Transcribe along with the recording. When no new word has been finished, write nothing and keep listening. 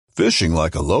Fishing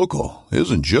like a local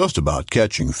isn't just about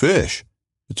catching fish.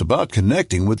 It's about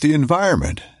connecting with the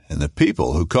environment and the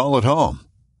people who call it home.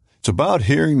 It's about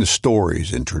hearing the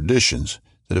stories and traditions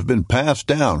that have been passed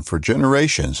down for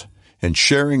generations and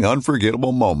sharing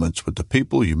unforgettable moments with the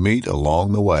people you meet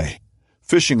along the way.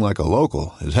 Fishing like a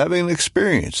local is having an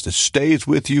experience that stays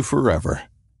with you forever.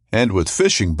 And with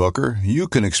Fishing Booker, you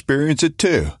can experience it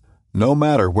too, no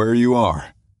matter where you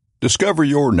are. Discover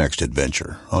your next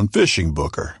adventure on Fishing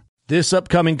Booker. This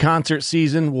upcoming concert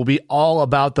season will be all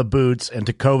about the boots, and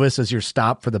Tecovas is your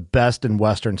stop for the best in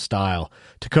Western style.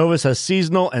 Tecovas has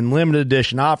seasonal and limited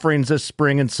edition offerings this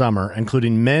spring and summer,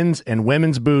 including men's and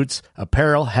women's boots,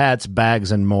 apparel, hats,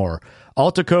 bags, and more.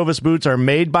 All Tecovas boots are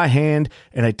made by hand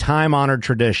in a time-honored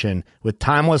tradition with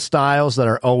timeless styles that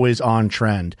are always on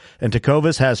trend. And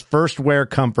Tecovas has first wear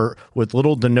comfort with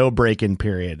little to no break-in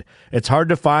period. It's hard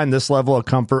to find this level of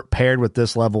comfort paired with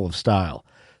this level of style.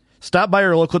 Stop by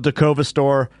your local Tecovas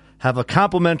store, have a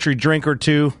complimentary drink or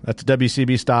two, that's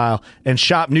WCB style, and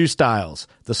shop new styles.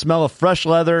 The smell of fresh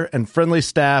leather and friendly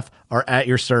staff are at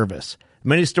your service.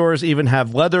 Many stores even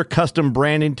have leather custom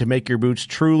branding to make your boots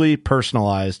truly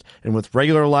personalized. And with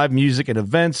regular live music and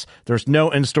events, there's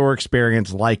no in-store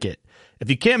experience like it.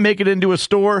 If you can't make it into a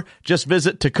store, just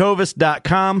visit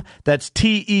tecovas.com. That's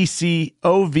TECOVAS.com.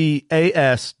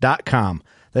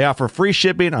 They offer free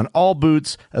shipping on all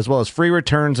boots, as well as free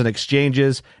returns and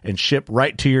exchanges, and ship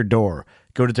right to your door.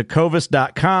 Go to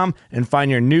tecovas.com and find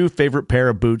your new favorite pair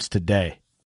of boots today.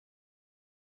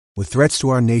 With threats to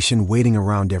our nation waiting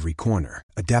around every corner,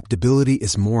 adaptability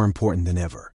is more important than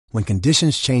ever. When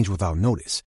conditions change without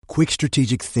notice, quick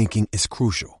strategic thinking is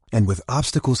crucial. And with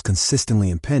obstacles consistently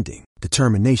impending,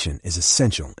 determination is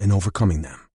essential in overcoming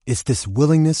them. It's this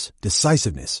willingness,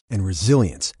 decisiveness, and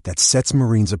resilience that sets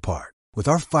Marines apart. With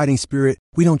our fighting spirit,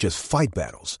 we don't just fight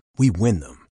battles, we win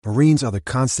them. Marines are the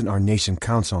constant our nation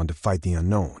counts on to fight the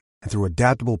unknown. And through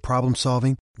adaptable problem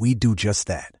solving, we do just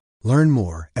that. Learn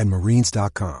more at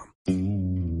marines.com.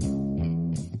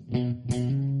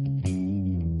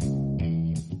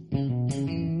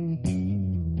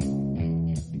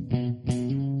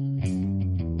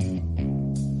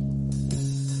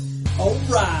 All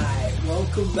right,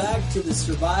 welcome back to the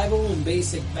Survival and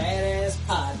Basic Badass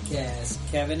Podcast.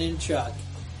 Kevin and Chuck.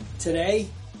 Today,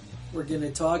 we're going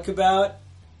to talk about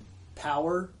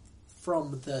power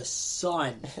from the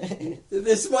sun.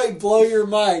 This might blow your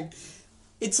mind.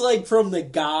 It's like from the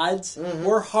gods. Mm-hmm.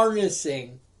 We're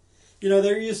harnessing. You know,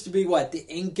 there used to be, the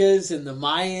Incas and the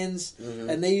Mayans,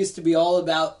 and they used to be all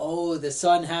about, the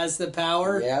sun has the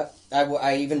power. Yeah,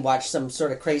 I even watched some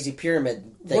sort of crazy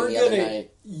pyramid thing We're the other gonna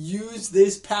night. Use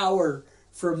this power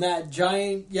from that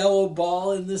giant yellow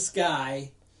ball in the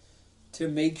sky to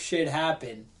make shit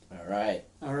happen. All right.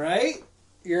 All right?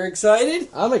 You're excited?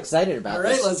 I'm excited about this.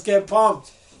 All right, let's get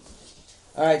pumped.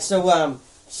 All right, so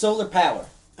solar power.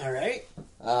 All right.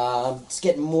 It's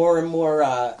getting more and more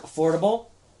affordable,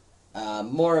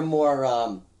 more and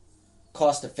more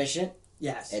cost efficient.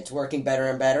 Yes. It's working better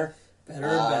and better. Better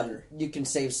and better. You can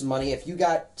save some money. If you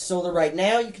got solar right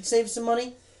now, you can save some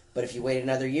money. But if you wait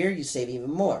another year, you save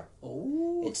even more.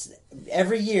 Oh. It's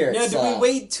every year. Now, did we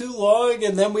wait too long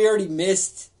and then we already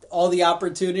missed all the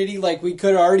opportunity? Like we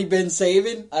could have already been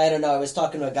saving? I don't know. I was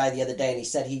talking to a guy the other day and he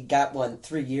said he got one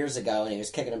 3 years ago and he was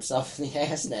kicking himself in the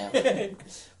ass now.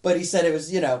 But he said it was,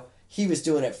 he was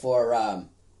doing it for,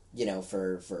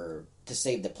 for to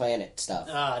save the planet stuff.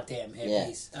 Ah, damn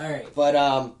hippies. Yeah. All right.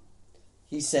 But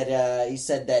he said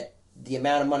that the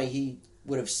amount of money he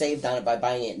would have saved on it by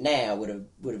buying it now would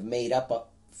have made up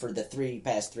for the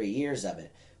past 3 years of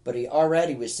it. But he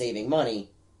already was saving money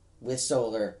with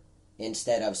solar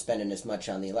instead of spending as much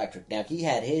on the electric. Now, he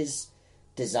had his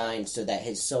design so that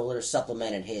his solar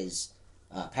supplemented his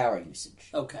power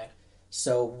usage. Okay.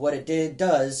 So what it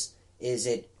does is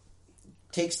it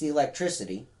takes the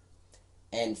electricity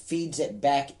and feeds it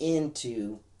back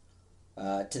into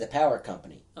to the power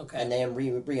company. Okay. And they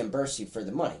reimburse you for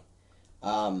the money.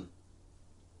 Now,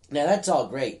 that's all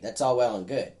great. That's all well and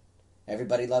good.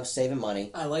 Everybody loves saving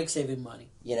money. I like saving money.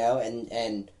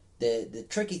 And the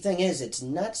tricky thing is it's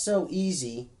not so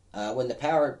easy when the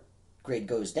power grid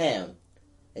goes down.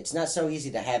 It's not so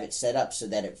easy to have it set up so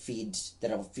that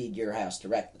it'll feed your house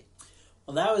directly.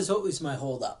 Well, that was always my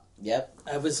holdup. Yep.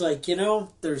 I was like,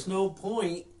 there's no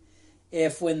point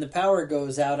if when the power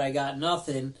goes out, I got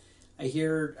nothing. I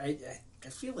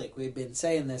feel like we've been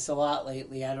saying this a lot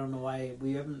lately. I don't know why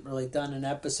we haven't really done an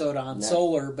episode on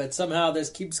solar, but somehow this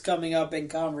keeps coming up in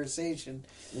conversation.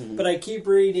 Mm-hmm. But I keep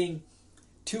reading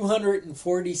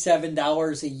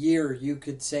 $247 a year you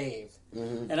could save.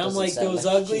 Mm-hmm. And I'm Doesn't like, sound those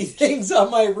like ugly huge. things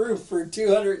on my roof for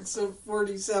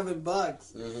 $247.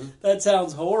 Mm-hmm. That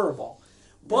sounds horrible.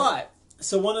 But,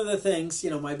 so one of the things,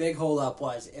 my big hold up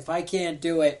was, if I can't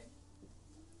do it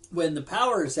when the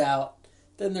power's out,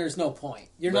 then there's no point.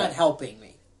 You're not Right. helping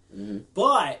me. Mm-hmm.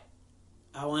 But,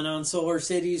 I went on Solar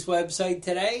City's website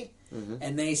today, Mm-hmm.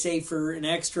 and they say for an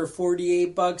extra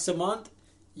 $48 a month,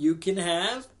 you can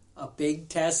have a big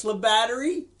Tesla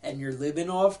battery, and you're living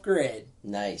off grid.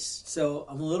 Nice. So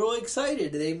I'm a little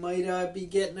excited. They might be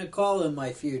getting a call in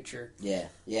my future. Yeah,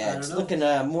 I it's don't know. looking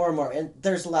more and more, and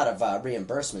there's a lot of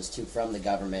reimbursements too from the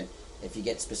government if you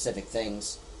get specific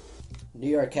things. New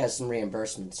York has some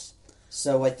reimbursements,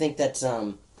 so I think that's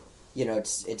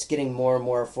it's getting more and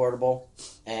more affordable,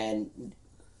 and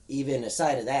even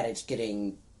aside of that, it's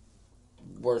getting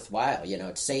worthwhile.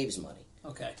 It saves money.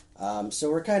 Okay. So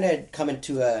we're kind of coming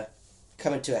to a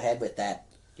head with that.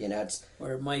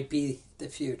 Or it might be the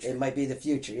future. It might be the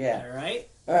future. Yeah. All right.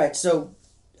 All right, so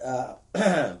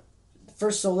the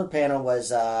first solar panel was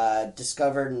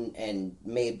discovered and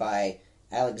made by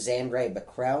Alexandre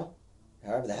Becquerel.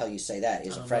 However the hell you say that.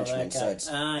 He's I a don't know Frenchman, that guy. so it's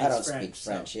He's I don't French, speak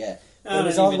French. so- Yeah, I it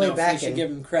was don't all the even way know if back we should in.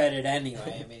 give him credit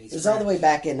anyway. I mean, he's It was all the way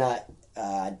French. back in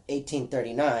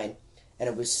 1839, and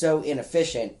it was so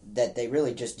inefficient that they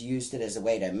really just used it as a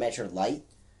way to measure light,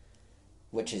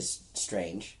 which is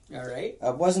strange. All right.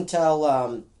 It wasn't until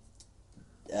about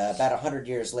 100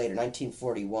 years later,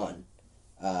 1941,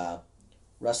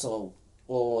 Russell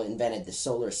Lowell invented the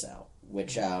solar cell,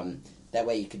 which that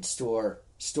way you could store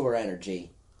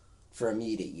energy for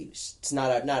immediate use. It's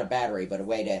not a battery, but a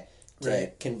way to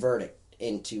Right. convert it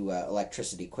into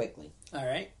electricity quickly. All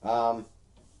right.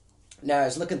 Now I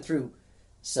was looking through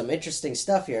some interesting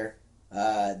stuff here.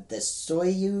 The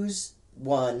Soyuz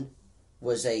 1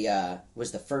 was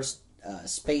the first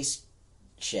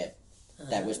spaceship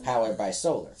that was powered by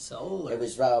solar. Solar. It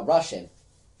was Russian,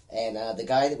 and the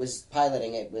guy that was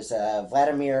piloting it was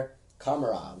Vladimir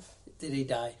Komarov. Did he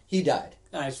die? He died.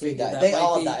 I He figured died. that They might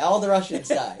all be... died. All the Russians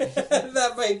died.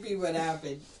 that might be what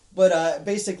happened. But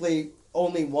basically,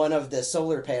 only one of the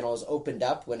solar panels opened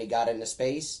up when he got into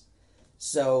space.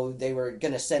 So they were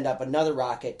going to send up another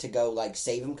rocket to go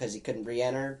save him because he couldn't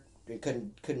re-enter. He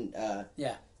couldn't.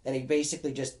 Yeah. And he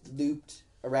basically just looped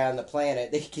around the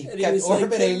planet. They And he kept was like,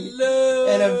 orbiting, "Hello."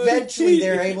 and eventually they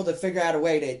were able to figure out a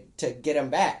way to get him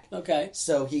back. Okay.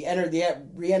 So he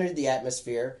re-entered the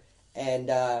atmosphere, and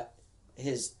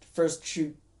his first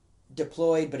chute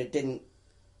deployed, but it didn't.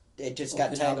 It just got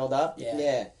Open tangled up.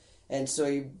 Yeah. And so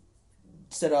he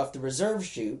set off the reserve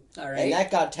chute, All right. and that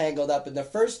got tangled up in the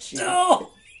first chute. No!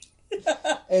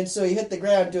 And so he hit the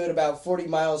ground doing about 40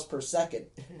 miles per second.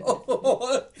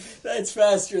 Oh, that's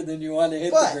faster than you want to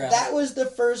hit But the ground. that was the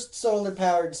first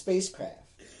solar-powered spacecraft.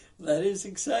 That is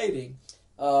exciting.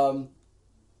 So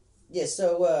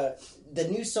the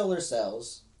new solar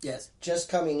cells Yes. just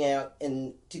coming out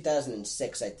in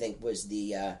 2006, I think, was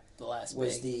the The last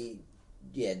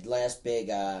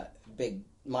big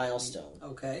milestone.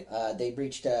 Okay. They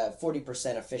reached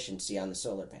 40% efficiency on the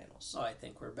solar panels. Oh, I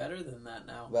think we're better than that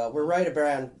now. Well, we're right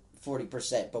around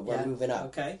 40%, but we're Yeah. moving up.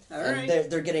 Okay. All And right.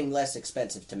 they're getting less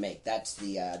expensive to make. That's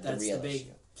the That's real the big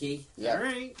issue. key. Yep. All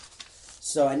right.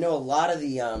 So I know a lot of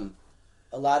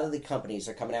the companies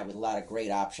are coming out with a lot of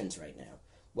great options right now.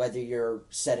 Whether you're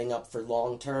setting up for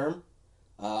long term,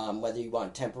 whether you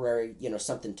want temporary,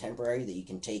 something temporary that you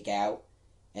can take out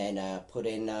and put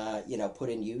in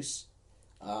use.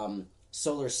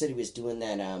 Solar City was doing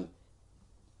that.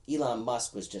 Elon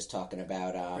Musk was just talking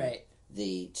about Right.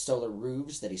 the solar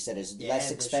roofs that he said is Yeah, less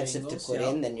the expensive shingles, to put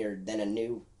yep. in than a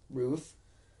new roof.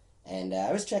 And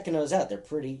I was checking those out. They're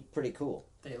pretty cool.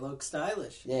 They look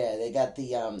stylish. Yeah, they got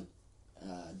they've got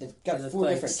They look 4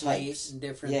 like different slate types. and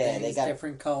different Yeah, things, they got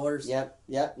different colors. Yep.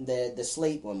 The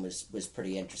slate one was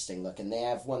pretty interesting looking. They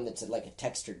have one that's like a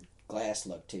textured glass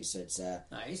look too. So it's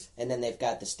Nice. and then they've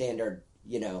got the standard,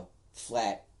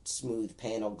 flat, smooth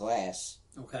panel glass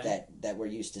Okay. that we're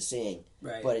used to seeing.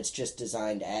 Right. But it's just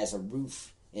designed as a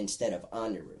roof instead of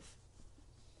on your roof.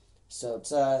 So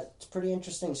it's pretty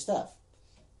interesting stuff.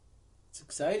 It's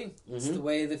exciting. It's Mhm. the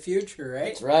way of the future, right?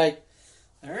 That's right.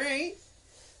 All right.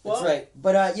 That's right.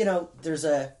 But there's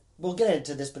we'll get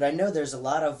into this, but I know there's a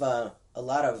lot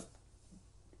of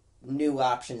new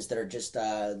options that are just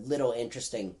little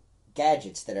interesting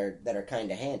gadgets that are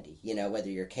kind of handy. Whether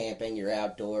you're camping, you're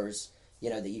outdoors,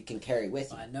 that you can carry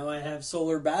with you. I know I have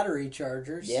solar battery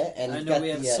chargers. Yeah, and I you've know got we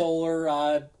have the,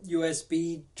 solar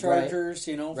USB chargers,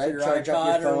 for Right, your charge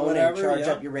iPod up your or phone whatever. and charge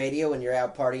yeah. up your radio when you're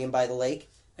out partying by the lake.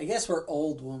 I guess we're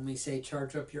old when we say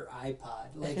charge up your iPod.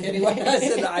 Like, anyone has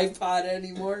an iPod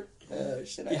anymore? You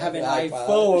have an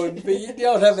iPhone, but you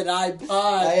don't have an iPod.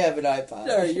 I have an iPod.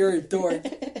 No, you're a dork.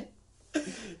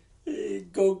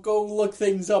 Go look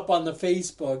things up on the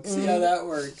Facebook. See how that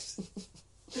works.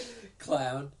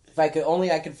 Clown. If I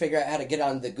could figure out how to get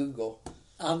on the Google.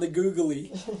 On the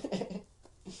Googly.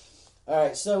 All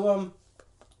right, so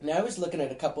now I was looking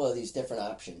at a couple of these different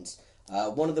options.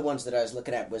 One of the ones that I was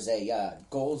looking at was a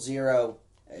Goal Zero.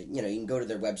 You can go to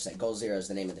their website. Goal Zero is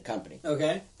the name of the company.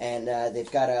 Okay. And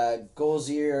they've got a Goal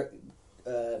Zero.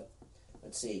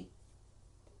 Let's see.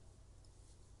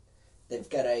 They've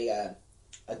got a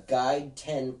Guide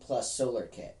 10 Plus solar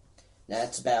kit. Now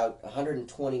that's about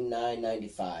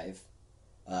 $129.95.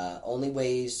 Only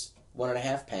weighs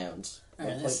 1.5 pounds. All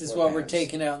right, this is what we're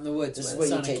taking out in the woods. This is what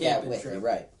you take out with you,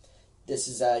 right? This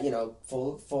is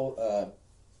full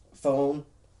phone,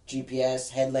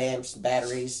 GPS, headlamps,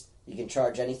 batteries. You can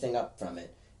charge anything up from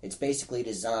it. It's basically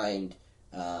designed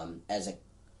as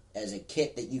a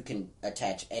kit that you can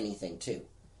attach anything to.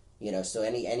 So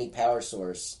any power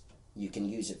source, you can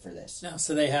use it for this. No,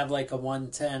 so they have like a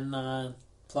 110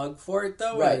 plug for it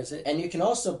though, right? Or is it... And you can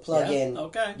also plug in.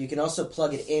 Okay. You can also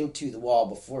plug it into the wall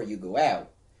before you go out,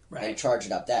 and charge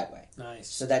it up that way. Nice.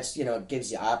 So that's it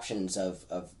gives you options of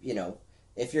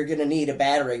if you're going to need a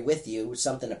battery with you,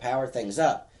 something to power things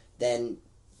up, then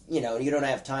you don't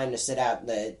have time to set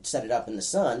it up in the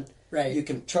sun. Right. You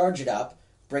can charge it up,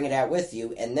 bring it out with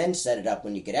you, and then set it up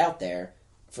when you get out there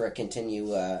for a continued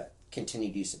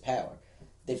use of power.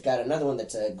 They've got another one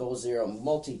that's a Goal Zero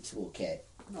multi-tool kit.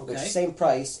 Okay. Which is the same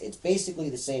price. It's basically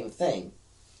the same thing,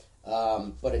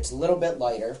 but it's a little bit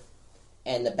lighter,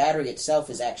 and the battery itself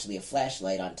is actually a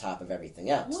flashlight on top of everything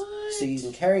else. What? So you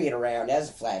can carry it around as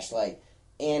a flashlight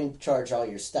and charge all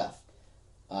your stuff.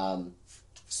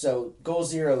 So Goal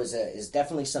Zero is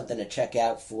definitely something to check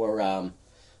out for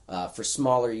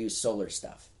smaller use solar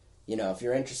stuff. If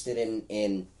you're interested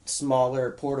in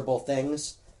smaller portable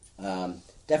things,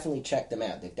 definitely check them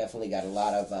out. They've definitely got a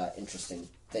lot of interesting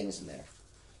things in there.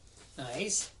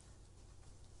 Nice.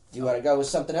 Do you want to go with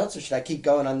something else, or should I keep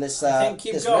going on this? I think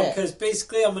keep going, because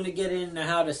basically I'm going to get into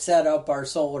how to set up our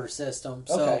solar system.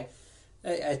 So okay.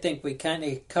 I think we kind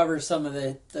of cover some of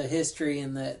the history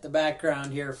and the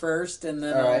background here first, and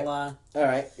then all right.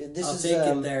 I'll take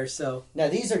it there. So now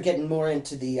these are getting more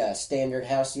into the standard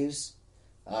house use.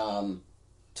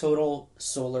 Total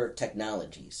Solar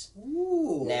Technologies.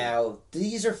 Ooh. Now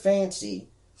these are fancy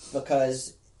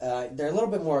because they're a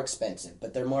little bit more expensive,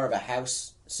 but they're more of a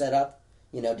house setup.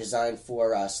 Designed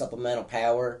for supplemental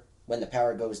power when the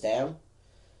power goes down.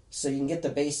 So you can get the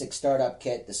basic startup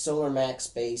kit, the Solar Max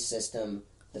base system,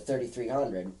 the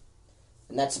 3300,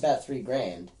 and that's about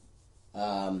 $3,000.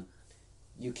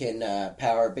 You can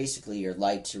power basically your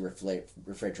lights, your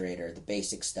refrigerator, the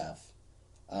basic stuff.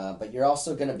 But you're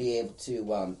also going to be able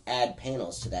to add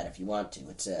panels to that if you want to.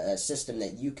 It's a system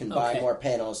that you can buy more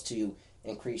panels to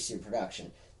increase your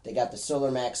production. They got the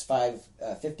Solar Max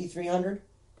 5300.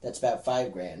 That's about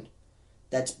 $5,000.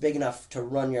 That's big enough to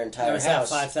run your entire house. Is that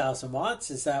 5,000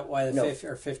 watts? Is that why the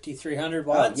 5,300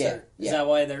 watts? Oh, yeah. Is that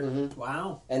why they're... Mm-hmm.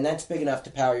 Wow. And that's big enough to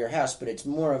power your house, but it's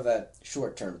more of a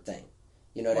short-term thing.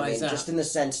 You know what I mean? Why is that? Just in the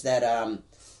sense that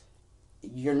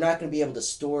you're not going to be able to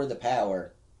store the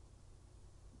power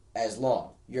as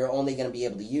long. You're only going to be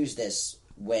able to use this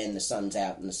when the sun's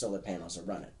out and the solar panels are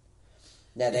running.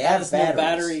 Now, they have batteries. No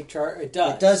battery charge. It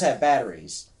does. It does have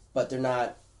batteries, but they're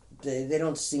not... They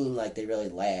don't seem like they really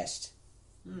last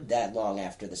that long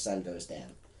after the sun goes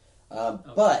down.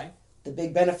 But the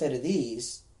big benefit of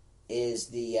these is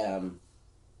that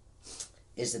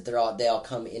they all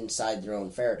come inside their own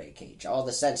Faraday cage. All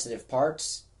the sensitive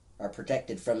parts are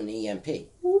protected from an EMP.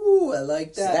 Ooh, I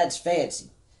like that. So that's fancy.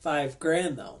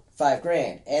 $5,000 though.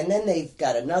 $5,000, and then they've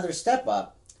got another step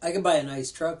up. I could buy a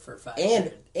nice truck for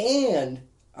 $5,000. And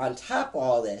on top of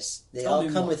all this, they all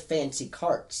come with fancy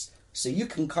carts. So you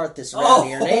can cart this around to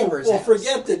your neighbor's house.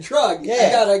 Forget the truck. Yeah, I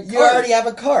got a cart. You already have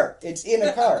a cart. It's in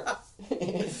a cart.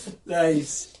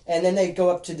 Nice. And then they go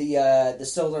up to the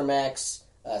Solar Max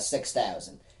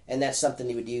 6000, and that's something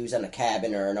you would use on a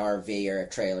cabin or an RV or a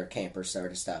trailer camper sort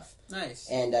of stuff. Nice.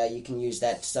 And you can use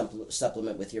that to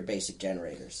supplement with your basic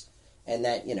generators, and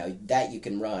that you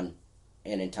can run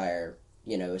an entire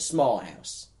a small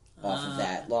house off of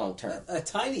that long term. A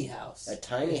tiny house. A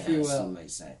tiny house, you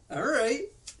might say. All right.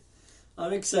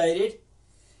 I'm excited.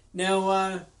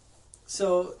 Now,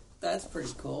 so that's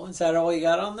pretty cool. Is that all you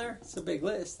got on there? It's a big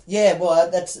list. Yeah,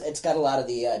 well, it's got a lot of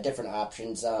the different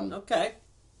options. Okay.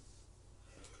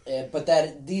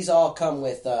 But these all come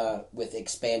with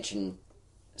expansion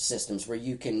systems where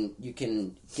you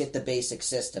can get the basic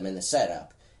system and the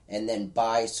setup, and then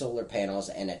buy solar panels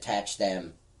and attach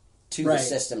them to the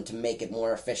system to make it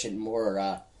more efficient,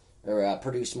 or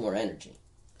produce more energy.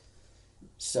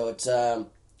 So it's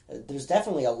there's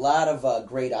definitely a lot of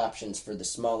great options for the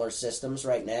smaller systems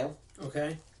right now.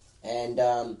 Okay. And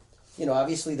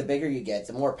obviously, the bigger you get,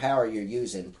 the more power you're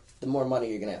using, the more money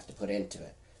you're going to have to put into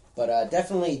it. But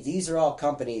definitely, these are all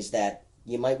companies that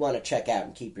you might want to check out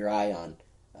and keep your eye on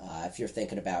if you're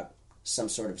thinking about some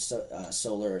sort of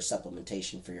solar or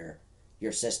supplementation for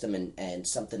your system and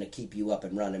something to keep you up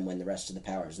and running when the rest of the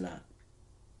power is not.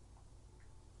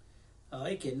 I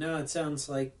like it. No, it sounds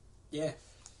like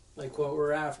what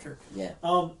we're after. Yeah.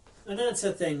 And that's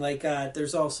the thing. Like,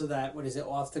 there's also that, what is it,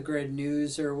 Off the Grid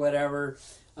News or whatever.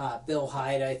 Bill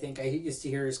Hyde, I think I used to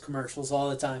hear his commercials all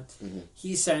the time. Mm-hmm.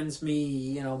 He sends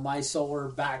me, my solar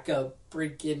backup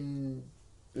freaking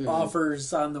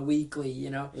offers on the weekly.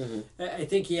 Mm-hmm. I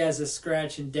think he has a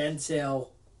scratch and dent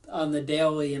sale on the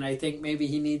daily, and I think maybe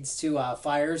he needs to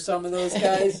fire some of those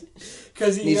guys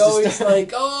because he always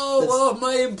like,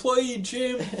 my employee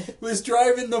Jim was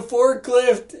driving the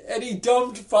forklift and he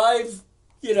dumped 5.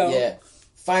 Yeah,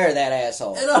 fire that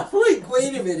asshole. And I'm like,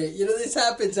 wait a minute, this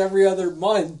happens every other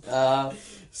month.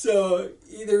 So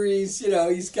either he's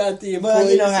got the employees. Well,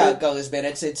 you know how it goes, man.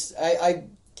 I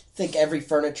think every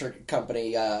furniture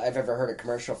company I've ever heard a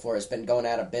commercial for has been going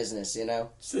out of business,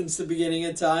 since the beginning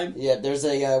of time. Yeah, there's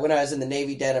when I was in the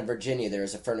Navy Den in Virginia, there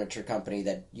was a furniture company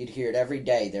that you'd hear it every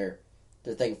day. Their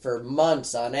thing for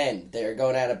months on end, they're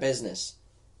going out of business.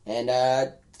 And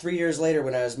 3 years later,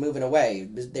 when I was moving away,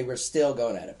 they were still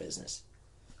going out of business.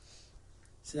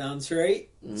 Sounds right.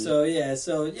 Mm-hmm.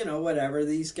 So whatever.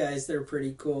 These guys, they're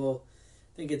pretty cool.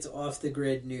 I think it's Off the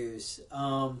Grid News.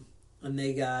 And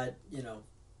they got,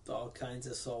 all kinds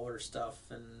of solar stuff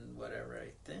and whatever.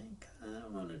 I think I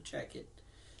want to check it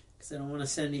because I don't want to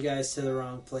send you guys to the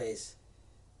wrong place.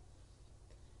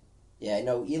 Yeah, I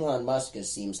know Elon Musk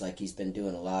seems like he's been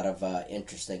doing a lot of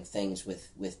interesting things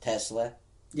with Tesla.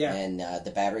 Yeah, and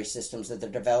the battery systems that they're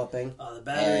developing. Oh, the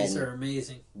batteries are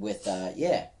amazing. With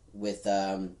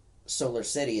Solar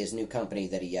City, his new company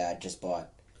that he just bought,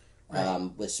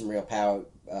 with some real power,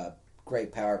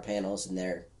 great power panels, and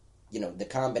they're, the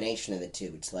combination of the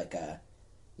two. It's like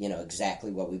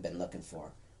exactly what we've been looking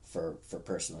for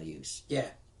personal use. Yeah,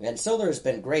 and solar has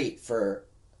been great for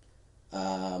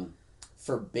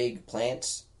big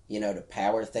plants, to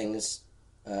power things,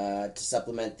 to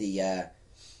supplement the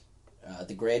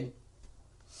grid.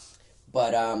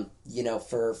 But,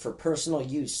 for personal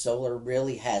use, solar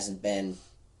really hasn't been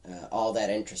all that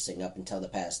interesting up until the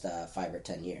past 5 or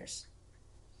 10 years.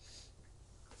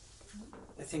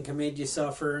 I think I made you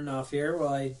suffer enough here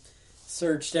while I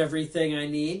searched everything I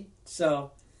need. So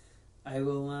I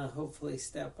will hopefully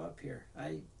step up here.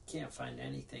 I can't find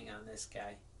anything on this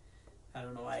guy. I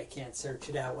don't know why I can't search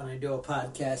it out when I do a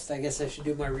podcast. I guess I should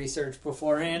do my research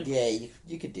beforehand. Yeah,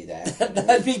 you could do that.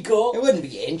 That'd be cool. It wouldn't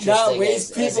be interesting. Not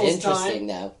waste people's time.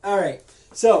 Though. All right.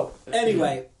 So,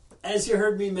 anyway, as you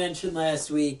heard me mention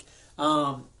last week,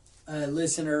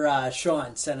 listener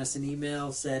Sean sent us an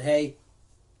email, said, hey,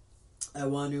 I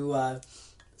want to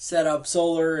set up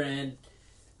solar, and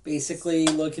basically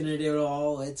looking at it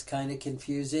all, it's kind of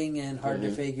confusing and hard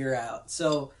to figure out.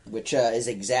 So, which is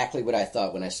exactly what I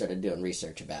thought when I started doing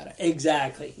research about it.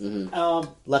 Exactly. Mm-hmm.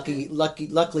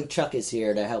 Luckily, Chuck is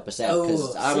here to help us out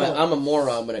because I'm a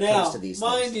moron when it comes to these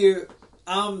things. Mind you,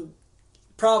 I'm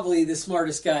probably the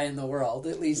smartest guy in the world.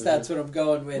 At least that's what I'm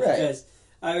going with because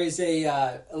I was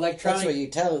a electronic. That's what you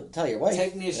tell your wife.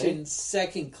 Technician, right?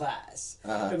 Second class,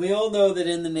 and we all know that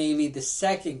in the Navy, the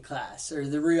second class are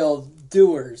the real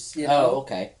doers. Oh,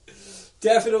 okay.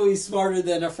 Definitely smarter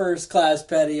than a first class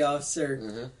petty officer.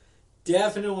 Mm-hmm.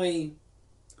 Definitely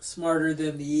smarter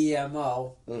than the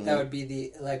EMO. Mm-hmm. That would be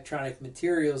the electronic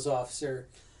materials officer.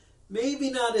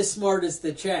 Maybe not as smart as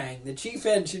the Chang. The chief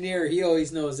engineer, he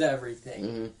always knows everything.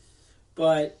 Mm-hmm.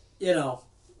 But,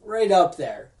 right up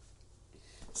there.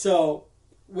 So,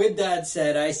 with that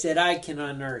said, I said I can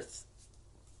unearth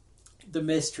the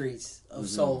mysteries of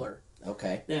solar.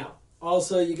 Okay. Now,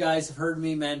 also, you guys have heard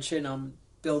me mention I'm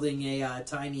building a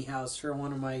tiny house for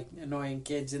one of my annoying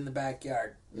kids in the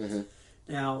backyard. Mm-hmm.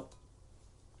 Now,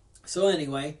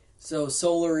 so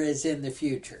solar is in the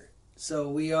future. So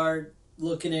we are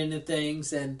looking into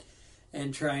things and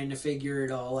trying to figure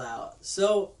it all out.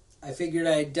 So I figured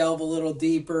I'd delve a little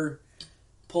deeper,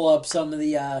 pull up some of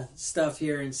the stuff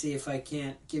here and see if I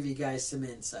can't give you guys some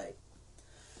insight.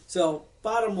 So,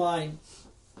 bottom line,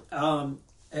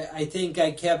 I think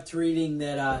I kept reading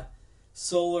that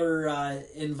solar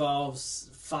involves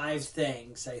 5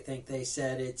 things. I think they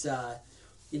said it's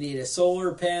you need a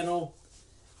solar panel,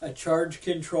 a charge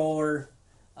controller,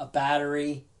 a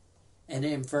battery, an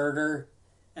inverter,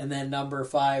 and then number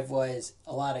 5 was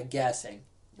a lot of guessing.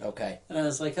 Okay. And I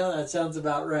was like, oh, that sounds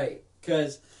about right.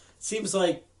 Because it seems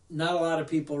like not a lot of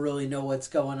people really know what's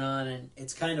going on, and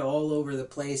it's kind of all over the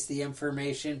place, the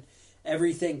information.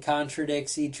 Everything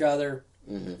contradicts each other.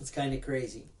 Mm-hmm. It's kind of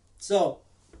crazy. So,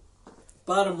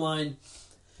 bottom line,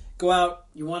 go out.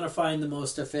 You want to find the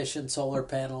most efficient solar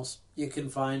panels you can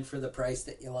find for the price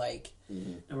that you like.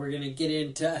 Mm-hmm. And we're going to get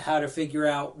into how to figure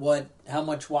out how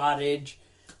much wattage,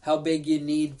 how big you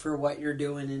need for what you're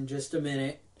doing in just a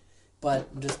minute.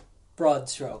 But just broad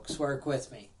strokes. Work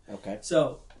with me. Okay.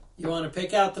 So, you want to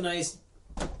pick out the nice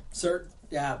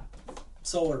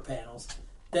solar panels.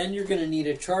 Then you're going to need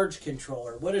a charge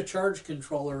controller. What a charge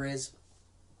controller is,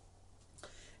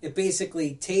 it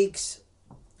basically takes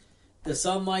the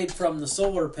sunlight from the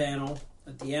solar panel,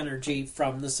 the energy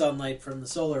from the sunlight from the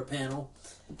solar panel,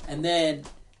 and then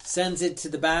sends it to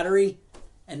the battery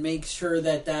and makes sure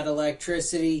that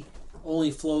electricity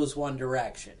only flows one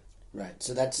direction. Right.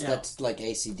 So that's like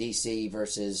AC/DC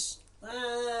versus...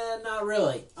 Not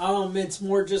really. It's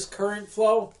more just current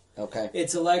flow. Okay.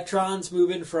 It's electrons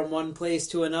moving from one place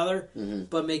to another, Mm-hmm.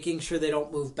 but making sure they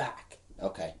don't move back.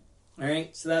 Okay. All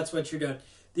right? So that's what you're doing.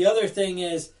 The other thing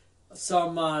is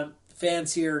some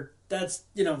fancier, that's,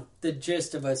 the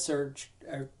gist of a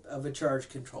charge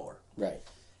controller. Right.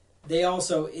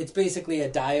 It's basically a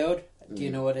diode. Do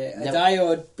you know what a Nope.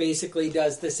 diode basically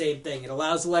does the same thing? It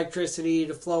allows electricity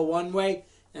to flow one way,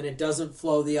 and it doesn't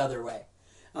flow the other way.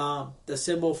 The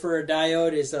symbol for a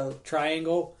diode is a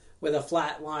triangle with a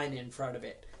flat line in front of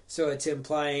it. So it's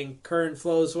implying current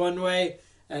flows one way,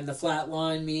 and the flat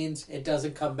line means it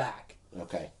doesn't come back.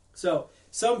 Okay. So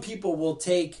some people will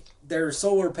take their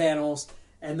solar panels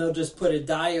and they'll just put a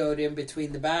diode in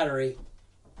between the battery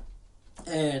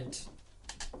and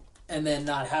then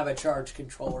not have a charge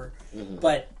controller. Mm-hmm.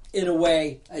 But in a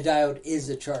way, a diode is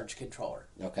a charge controller.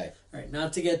 Okay. All right,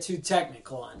 not to get too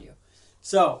technical on you.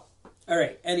 So, all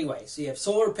right, anyway, so you have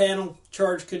solar panel,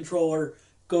 charge controller,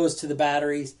 goes to the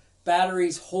batteries.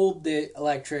 Batteries hold the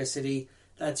electricity.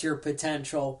 That's your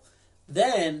potential.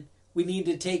 Then we need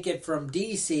to take it from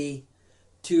DC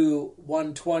to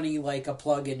 120 like a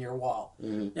plug in your wall.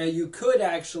 Mm-hmm. Now, you could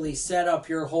actually set up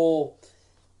your whole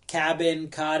cabin,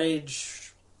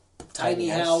 cottage, tiny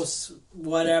house,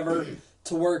 whatever,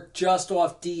 to work just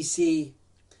off DC,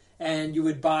 and you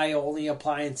would buy only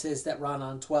appliances that run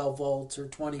on 12 volts or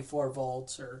 24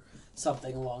 volts or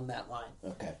something along that line.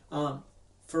 Okay.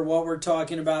 For what we're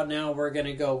talking about now, we're going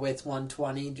to go with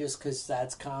 120 just because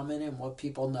that's common and what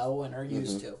people know and are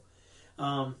used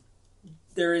to.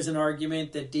 There is an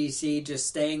argument that DC just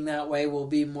staying that way will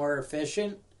be more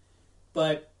efficient,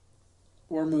 but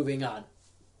we're moving on.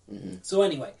 Mm-hmm. So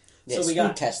anyway, Yeah, so we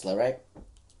got Tesla, right?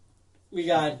 We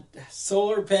got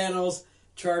solar panels,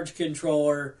 charge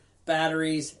controller,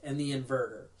 batteries, and the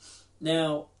inverter.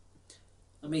 Now,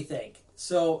 let me think.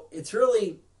 So it's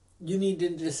really, you need to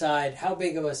decide how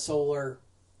big of a solar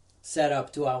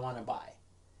setup do I want to buy?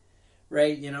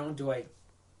 Right? Do I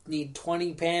need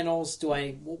 20 panels?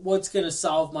 What's going to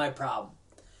solve my problem?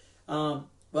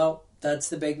 Well, that's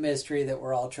the big mystery that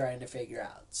we're all trying to figure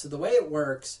out. So the way it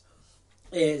works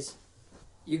is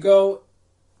you go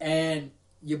and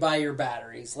you buy your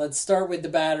batteries. Let's start with the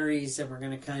batteries, and we're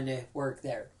going to kind of work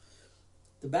there.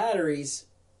 The batteries,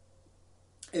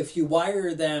 if you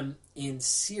wire them in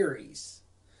series,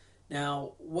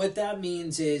 now what that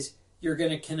means is you're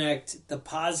going to connect the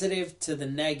positive to the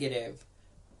negative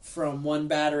from one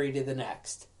battery to the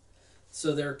next.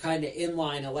 So they're kind of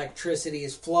inline. Electricity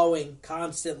is flowing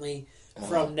constantly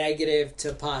from negative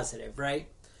to positive, right?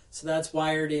 So that's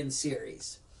wired in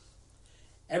series.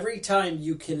 Every time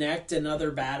you connect another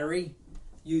battery,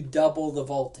 you double the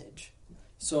voltage.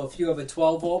 So if you have a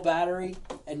 12-volt battery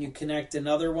and you connect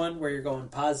another one where you're going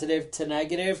positive to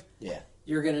negative,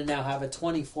 you're going to now have a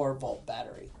 24-volt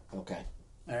battery. Okay.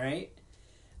 All right?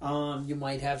 You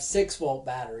might have 6-volt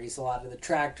batteries. A lot of the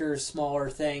tractors, smaller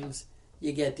things,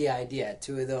 you get the idea.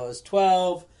 2 of those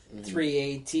 12, 3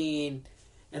 18,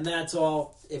 and that's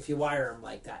all if you wire them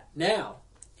like that. Now,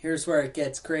 here's where it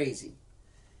gets crazy.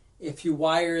 If you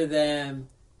wire them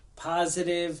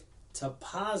positive to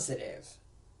positive,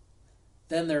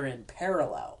 then they're in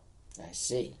parallel. I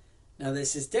see. Now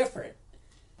this is different.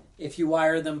 If you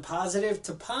wire them positive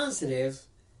to positive,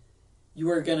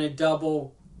 you are going to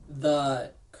double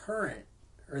the current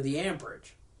or the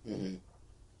amperage. Mm-hmm.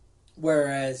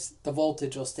 Whereas the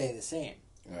voltage will stay the same.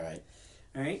 All right.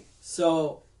 All right.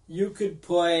 So you could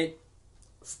put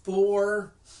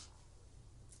 4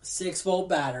 6-volt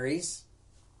batteries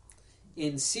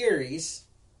in series.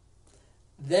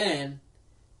 Then,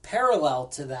 parallel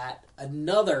to that,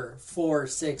 another 4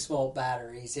 6-volt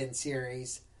batteries in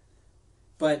series.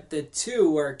 But the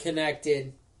two are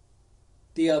connected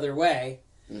the other way.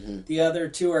 Mm-hmm. The other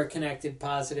two are connected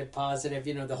positive, positive,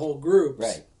 the whole groups.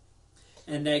 Right.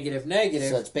 And negative,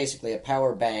 negative. So it's basically a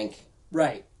power bank.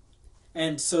 Right.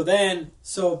 And so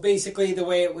basically the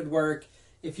way it would work,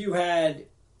 if you had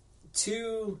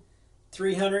two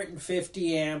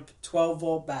 350 amp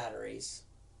 12-volt batteries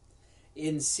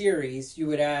in series, you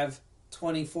would have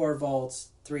 24 volts,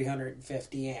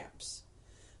 350 amps.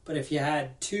 But if you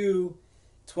had two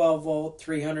 12-volt,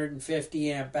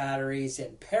 350 amp batteries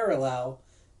in parallel,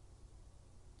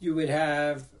 you would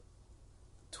have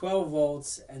 12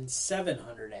 volts and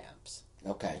 700 amps.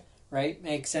 Okay. Right?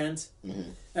 Makes sense?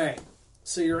 Mm-hmm. All right.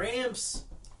 So your amps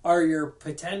are your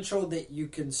potential that you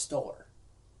can store.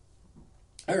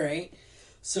 All right.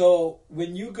 So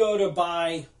when you go to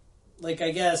buy, like,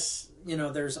 I guess,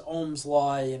 there's Ohm's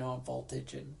law,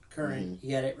 voltage and current. Mm-hmm. You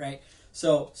get it, right?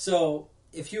 So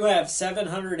if you have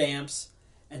 700 amps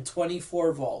and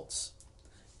 24 volts,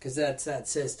 because that's that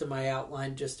system I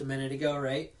outlined just a minute ago,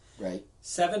 right? Right.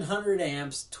 700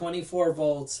 amps, 24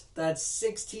 volts, that's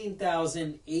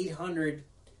 16,800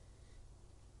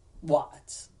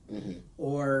 watts. Mm-hmm.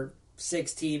 Or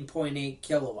 16.8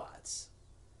 kilowatts.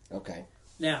 Okay.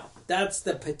 Now, that's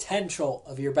the potential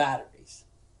of your batteries.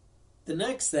 The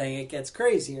next thing, it gets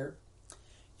crazier.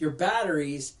 Your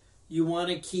batteries, you want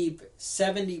to keep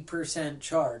 70%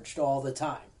 charged all the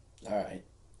time. All right.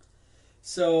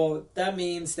 So that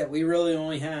means that we really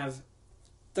only have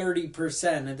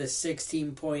 30% of the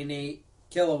 16.8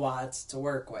 kilowatts to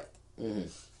work with. Mm-hmm.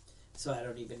 So I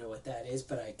don't even know what that is,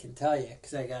 but I can tell you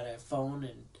because I got a phone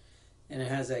and it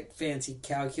has a fancy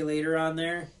calculator on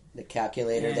there. The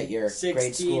calculator that your 16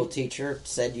 grade school teacher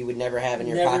said you would never have in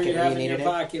your pocket when you needed it?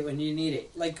 Pocket when you need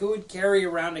it. Like, who would carry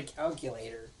around a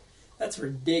calculator? That's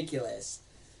ridiculous.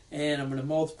 And I'm going to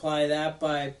multiply that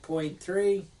by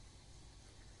 0.3.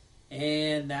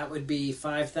 And that would be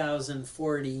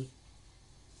 5,040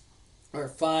 or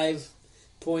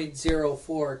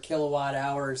 5.04 kilowatt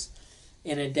hours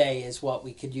in a day is what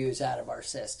we could use out of our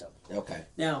system. Okay.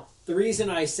 Now, the reason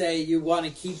I say you want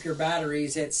to keep your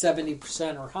batteries at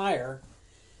 70% or higher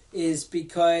is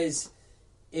because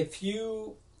if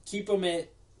you keep them at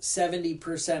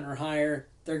 70% or higher,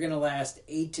 they're going to last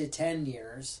 8 to 10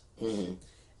 years. Mm-hmm.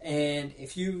 And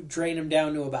if you drain them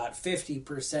down to about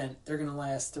 50%, they're going to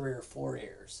last 3 or 4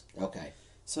 years. Okay.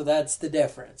 So that's the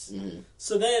difference. Mm-hmm.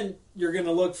 So then you're going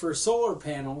to look for solar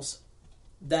panels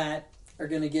that are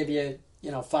going to give you,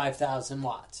 5,000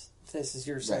 watts. If this is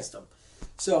your system. Right.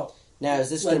 So now, is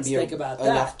this going to be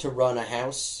enough to run a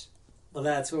house? Well,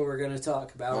 that's what we're going to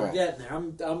talk about. All We're right. getting there.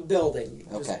 I'm building.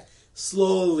 Okay.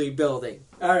 Slowly building.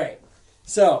 All right.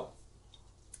 So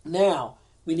now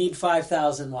we need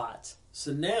 5,000 watts.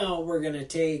 So now we're going to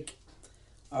take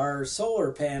our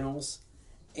solar panels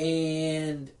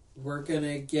and we're going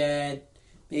to get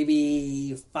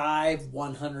maybe 5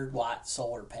 100-watt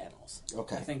solar panels.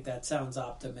 Okay. I think that sounds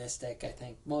optimistic. I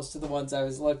think most of the ones I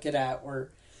was looking at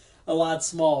were a lot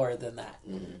smaller than that.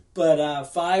 Mm-hmm. But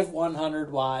 5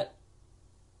 100-watt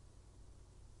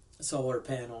solar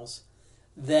panels,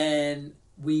 then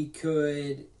we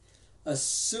could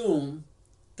assume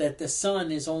that the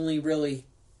sun is only really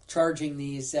charging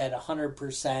these at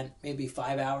 100%, maybe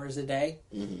 5 hours a day.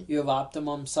 Mm-hmm. You have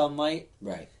optimum sunlight.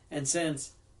 Right. And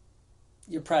since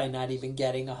you're probably not even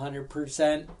getting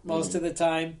 100% most of the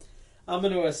time, I'm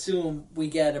going to assume we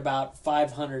get about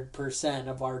 500%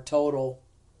 of our total.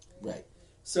 Right.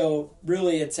 So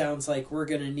really it sounds like we're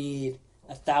going to need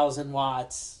 1,000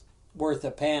 watts worth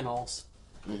of panels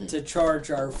to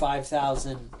charge our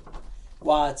 5,000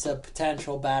 watts of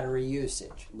potential battery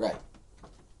usage. Right.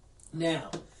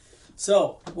 Now,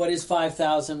 so what is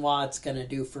 5,000 watts going to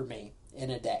do for me in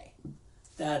a day?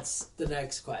 That's the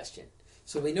next question.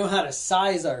 So we know how to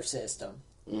size our system.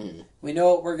 Mm-hmm. We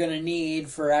know what we're going to need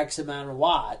for X amount of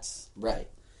watts. Right.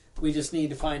 We just need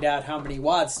to find out how many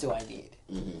watts do I need.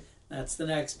 Mm-hmm. That's the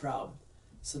next problem.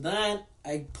 So that,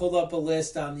 I pulled up a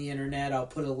list on the internet. I'll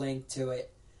put a link to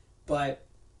it. But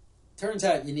turns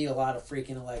out you need a lot of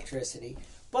freaking electricity.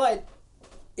 But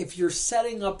if you're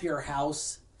setting up your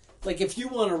house, like if you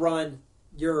want to run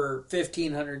your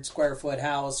 1,500 square foot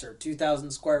house or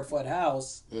 2,000 square foot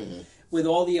house with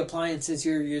all the appliances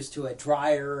you're used to, a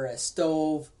dryer or a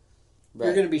stove,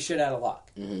 you're going to be shit out of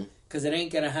luck. Because it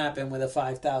ain't going to happen with a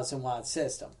 5,000 watt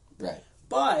system. Right.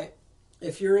 But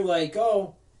if you're like,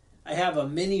 oh, I have a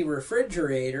mini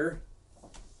refrigerator,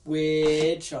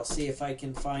 which I'll see if I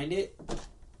can find it.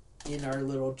 in our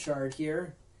little chart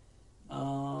here.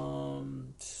 Of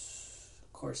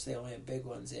course, they only have big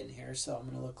ones in here, so I'm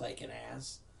going to look like an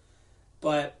ass.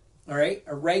 But, all right,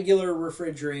 a regular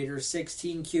refrigerator,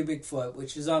 16 cubic foot,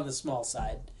 which is on the small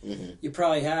side. Mm-hmm. You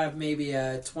probably have maybe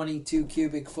a 22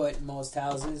 cubic foot in most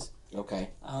houses. Okay.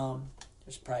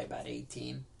 There's probably about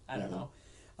 18. I don't know.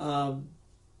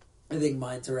 I think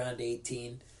mine's around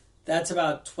 18. That's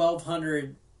about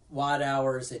 1,200 watt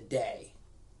hours a day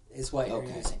is what you're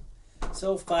using.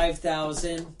 So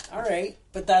 5,000. All right.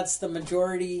 But that's the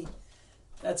majority.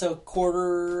 That's a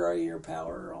quarter of your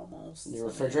power almost. In the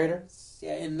refrigerator?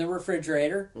 Yeah, in the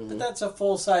refrigerator. Mm-hmm. But that's a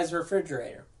full-size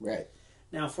refrigerator. Right.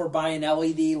 Now, if we're buying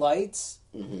LED lights,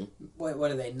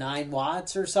 what are they, 9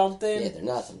 watts or something? Yeah, they're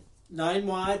nothing. 9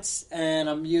 watts, and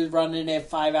I'm running it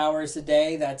 5 hours a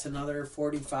day. That's another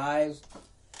 45.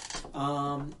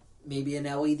 Maybe an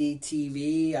LED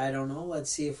TV. I don't know. Let's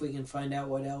see if we can find out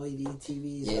what LED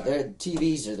TVs are. Yeah,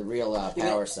 TVs are the real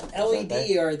power suckers.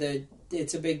 LED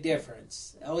it's a big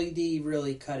difference. LED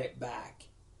really cut it back.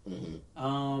 Mm-hmm.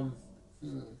 I'm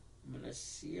going to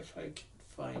see if I can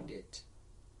find it.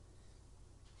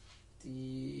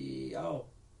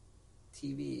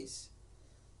 TVs.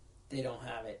 They don't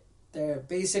have it. They're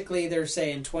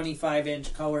saying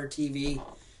 25-inch color TV,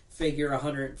 figure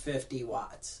 150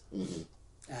 watts. Mm-hmm.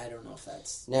 I don't know if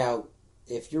that's... Now,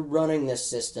 if you're running this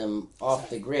system off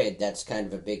the grid, that's kind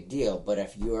of a big deal. But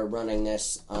if you are running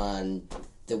this on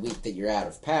the week that you're out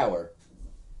of power,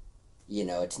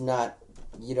 it's not...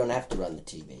 You don't have to run the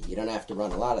TV. You don't have to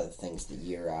run a lot of the things that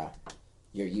you're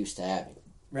used to having.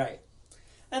 Right.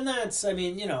 And that's, I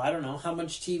don't know, how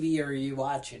much TV are you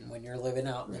watching when you're living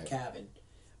out in the cabin?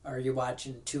 Are you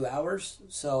watching 2 hours?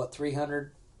 So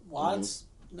 300 watts?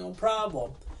 Mm-hmm. No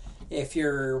problem. If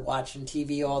you're watching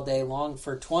TV all day long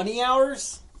for 20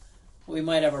 hours, we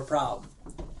might have a problem.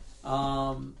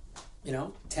 10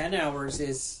 hours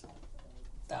is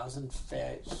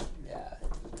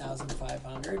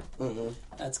 1,500. Mm-hmm.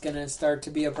 That's going to start to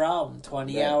be a problem.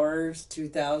 20 hours,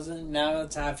 2,000, now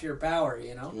it's half your power,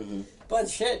 Mm-hmm. But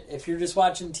shit, if you're just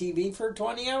watching TV for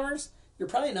 20 hours, you're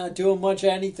probably not doing much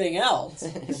anything else.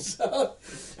 So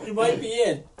you might be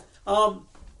in.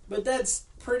 But that's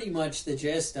pretty much the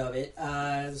gist of it.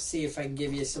 Let's see if I can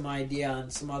give you some idea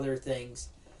on some other things.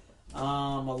 A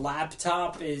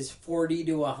laptop is 40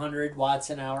 to 100 watts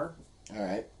an hour. All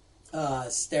right.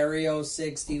 Stereo,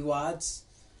 60 watts.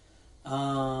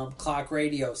 Clock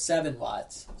radio, 7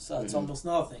 watts. So it's almost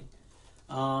nothing.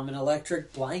 An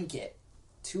electric blanket,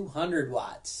 200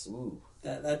 watts. Ooh.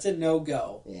 That's a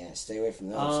no-go. Yeah, stay away from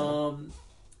those.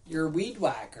 Your weed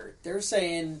whacker, they're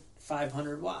saying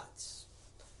 500 watts.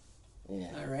 Yeah.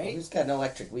 All right. Well, who's got an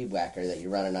electric weed whacker that you're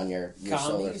running on your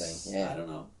solar thing? Yeah. I don't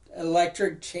know.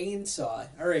 Electric chainsaw.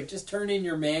 All right, just turn in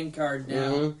your man card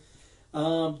now.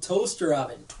 Mm-hmm. Toaster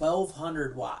oven,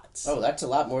 1,200 watts. Oh, that's a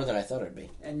lot more than I thought it'd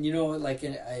be. And like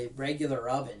a regular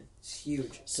oven, it's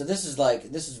huge. So this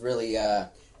is really the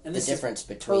difference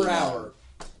between... Per hour.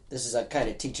 This is kind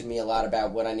of teaching me a lot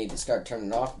about what I need to start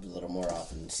turning off a little more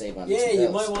often and save on some bills. Yeah, you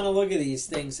might want to look at these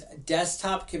things.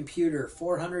 Desktop computer,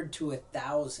 400 to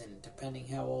 1,000, depending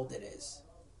how old it is.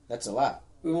 That's a lot.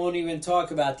 We won't even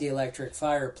talk about the electric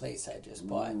fireplace I just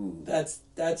bought. Ooh. That's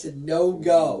a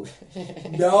no-go.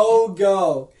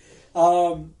 No-go.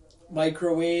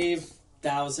 Microwave,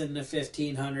 1,000 to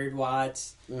 1,500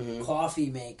 watts. Mm-hmm. Coffee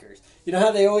makers. You know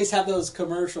how they always have those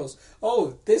commercials?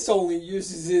 Oh, this only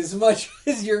uses as much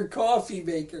as your coffee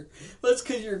maker. Well, that's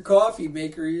because your coffee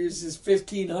maker uses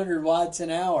 1,500 watts an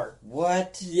hour.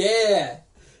 What? Yeah.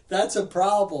 That's a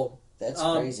problem. That's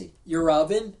crazy. Your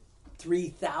oven,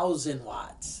 3,000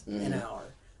 watts an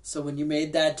hour. So when you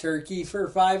made that turkey for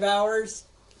 5 hours,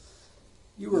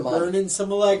 you were burning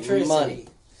some electricity. Money.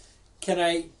 Can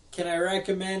I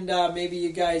recommend maybe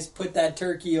you guys put that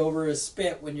turkey over a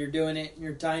spit when you're doing it in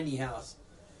your tiny house?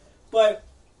 But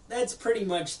that's pretty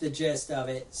much the gist of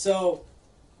it. So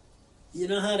you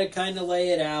know how to kind of lay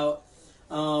it out.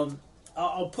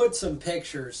 I'll put some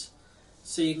pictures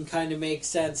so you can kind of make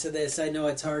sense of this. I know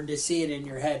it's hard to see it in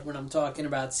your head when I'm talking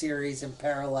about series and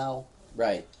parallel.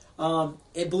 Right.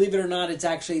 Believe it or not, it's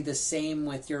actually the same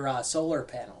with your solar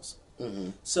panels.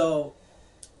 Mm-hmm. So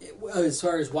as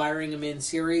far as wiring them in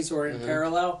series or in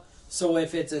parallel, so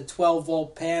if it's a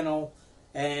 12-volt panel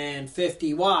and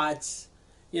 50 watts,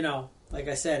 like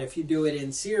I said, if you do it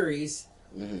in series,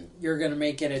 you're going to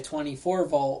make it a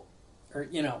 24-volt, or,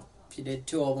 if you did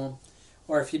 2 of them.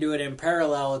 Or if you do it in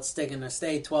parallel, it's going to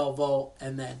stay 12-volt.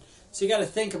 And then, so you got to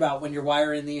think about when you're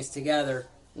wiring these together.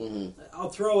 Mm-hmm. I'll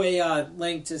throw a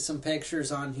link to some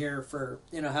pictures on here for,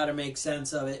 how to make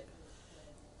sense of it.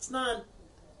 It's not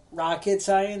rocket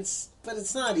science, but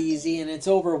it's not easy and it's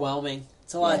overwhelming.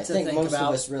 It's a lot to think about. I think most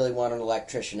of us really want an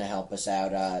electrician to help us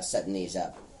out setting these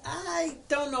up. I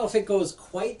don't know if it goes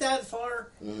quite that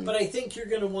far, but I think you're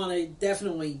going to want to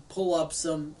definitely pull up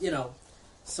some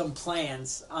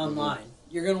plans online.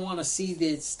 You're going to want to see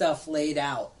this stuff laid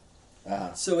out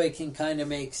so it can kind of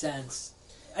make sense.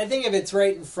 I think if it's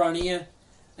right in front of you,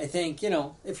 I think,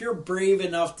 if you're brave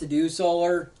enough to do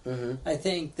solar, I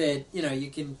think that,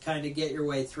 you can kind of get your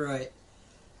way through it.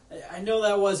 I know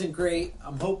that wasn't great.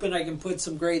 I'm hoping I can put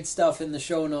some great stuff in the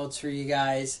show notes for you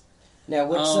guys. Now,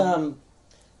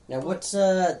 what's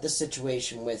the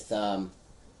situation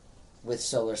with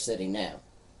Solar City now?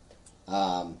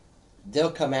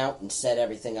 They'll come out and set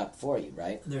everything up for you,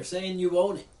 right? They're saying you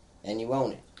own it. And you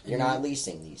own it. You're not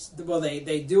leasing these. Well,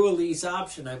 they do a lease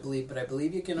option, I believe, but I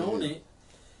believe you can own it.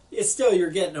 It's still,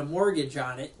 you're getting a mortgage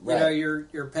on it. Right.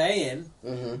 You're paying,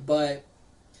 but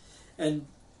and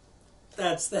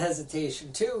that's the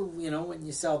hesitation too. When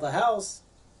you sell the house,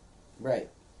 right,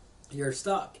 you're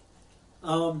stuck.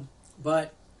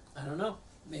 But I don't know.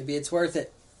 Maybe it's worth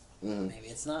it. Maybe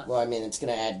it's not. Well, I mean, it's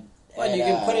going to add. Well, you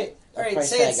can put it. All right,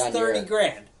 say it's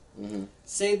 $30,000. Mm-hmm.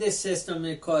 Say this system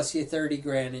it costs you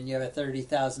 $30,000 and you have a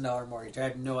 $30,000 mortgage. I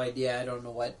have no idea. I don't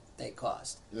know what they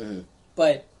cost.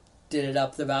 But did it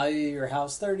up the value of your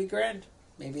house $30,000?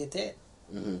 Maybe it did.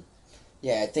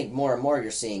 Yeah, I think more and more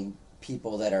you're seeing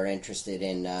people that are interested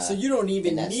in. So you don't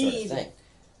even that need. Sort of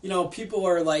thing. People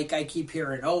are like, I keep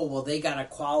hearing, oh, well, they got to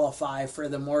qualify for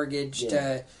the mortgage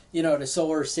to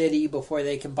Solar City before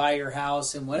they can buy your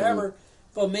house and whatever.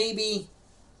 But maybe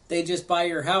they just buy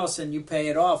your house and you pay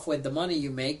it off with the money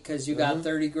you make because you got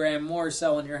 $30,000 more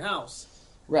selling your house.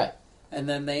 Right. And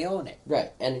then they own it.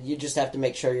 Right. And you just have to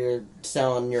make sure you're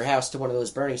selling your house to one of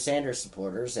those Bernie Sanders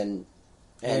supporters and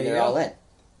they're all in.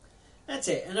 That's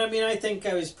it. And I think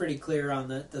I was pretty clear on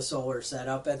the solar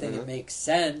setup. I think it makes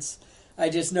sense. I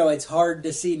just know it's hard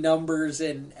to see numbers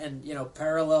and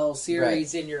parallel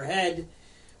series in your head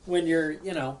when you're,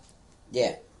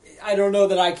 Yeah. I don't know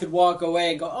that I could walk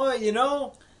away and go, oh,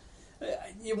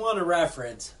 you want a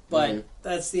reference. But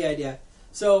that's the idea.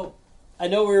 So I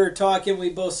know we were talking, we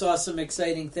both saw some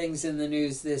exciting things in the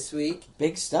news this week.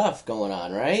 Big stuff going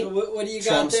on, right? So what do you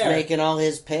Trump's got there? making all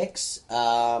his picks.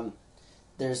 There's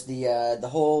the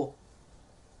whole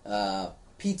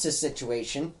pizza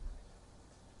situation.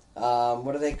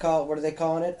 What are they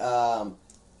calling it?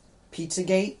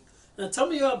 Pizzagate? Now tell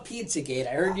me about Pizzagate.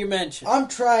 I heard you mention.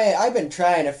 I've been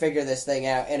trying to figure this thing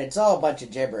out, and it's all a bunch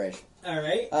of gibberish. All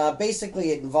right. Basically,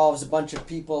 it involves a bunch of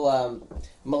people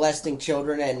molesting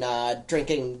children and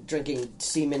drinking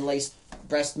semen-laced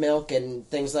breast milk and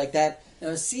things like that.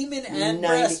 Now, semen and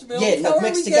breast milk? Yeah, no,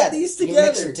 mixed together. These together? You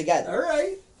mix them together. All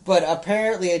right. But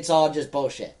apparently, it's all just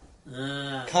bullshit.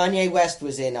 Kanye West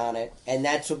was in on it, and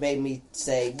that's what made me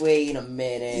say, wait a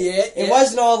minute. Yeah, it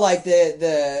wasn't all like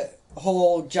the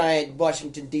whole giant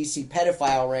Washington, D.C.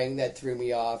 pedophile ring that threw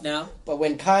me off. No. But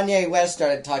when Kanye West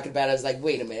started talking about it, I was like,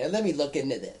 wait a minute, let me look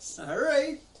into this. All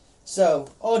right. So,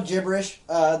 all gibberish.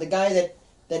 The guy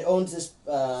that owns this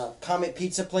Comet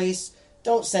Pizza place,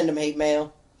 don't send him hate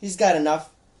mail. He's got enough.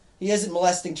 He isn't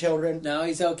molesting children. No,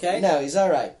 he's okay? No, he's all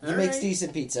right. He All makes right.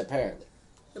 decent pizza, apparently.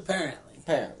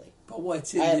 Apparently. But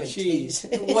what's in I the haven't cheese?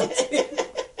 cheese.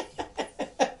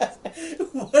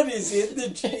 What is in the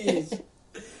cheese?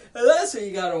 And that's what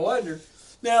you got to wonder.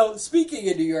 Now, speaking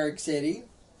of New York City,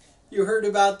 you heard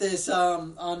about this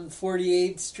on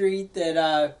 48th Street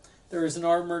that there was an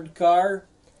armored car,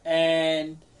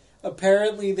 and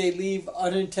apparently they leave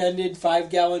unattended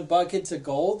 5-gallon buckets of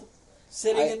gold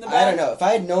sitting in the back. I don't know. If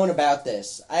I had known about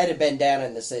this, I'd have been down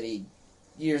in the city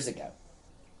years ago.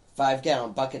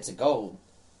 5-gallon buckets of gold.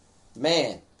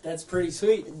 Man. That's pretty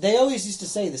sweet. They always used to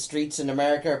say the streets in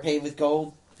America are paved with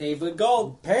gold. Paved with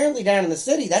gold. Apparently down in the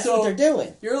city, that's what they're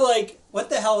doing. You're like, what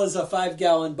the hell is a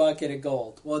 5-gallon bucket of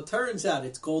gold? Well, it turns out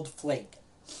it's gold flake.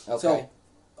 Okay. So,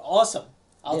 awesome.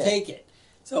 I'll take it.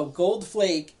 So, gold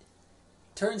flake,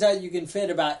 turns out you can fit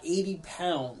about 80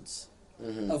 pounds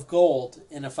of gold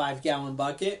in a 5-gallon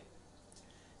bucket.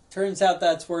 Turns out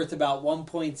that's worth about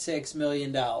 $1.6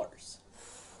 million.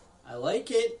 I like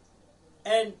it.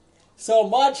 And so I'm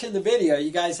watching the video.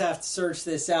 You guys have to search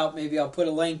this out. Maybe I'll put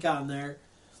a link on there.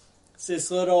 It's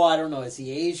this little, I don't know, is he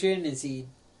Asian? Is he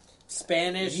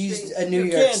Spanish? He's a New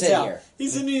York City.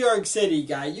 He's a New York City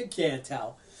guy. You can't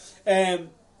tell. And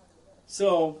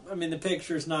so, I mean, the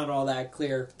picture's not all that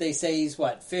clear. They say he's,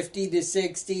 50 to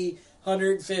 60,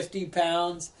 150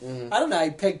 pounds. I don't know how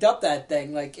he picked up that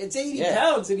thing. Like, it's 80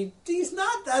 pounds, and he's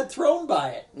not that thrown by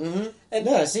it. And,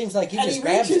 no, it seems like he just grabs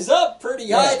it. And he reaches up pretty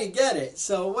high to get it.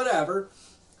 So, whatever.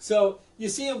 So, you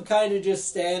see him kind of just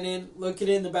standing, looking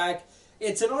in the back.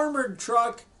 It's an armored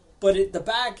truck, but the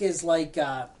back is like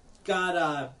got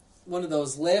one of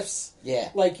those lifts.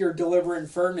 Yeah. Like you're delivering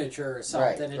furniture or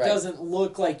something. It doesn't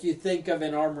look like you think of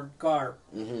an armored car.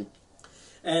 Mm-hmm.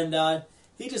 And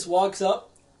he just walks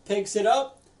up, picks it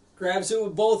up, grabs it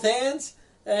with both hands,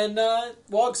 and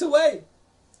walks away.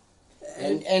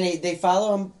 And they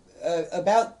follow him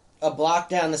about a block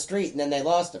down the street, and then they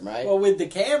lost him, right? Well, with the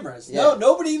cameras. Yeah. No,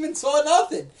 nobody even saw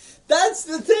nothing. That's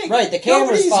the thing. Right, the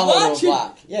cameras followed him a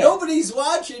block. Yeah. Nobody's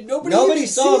watching. Nobody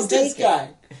saw him this take guy.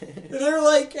 And they're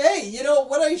like, hey, you know,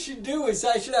 what I should do is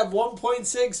I should have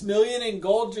 $1.6 million in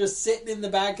gold just sitting in the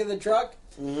back of the truck.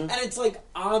 Mm-hmm. And it's like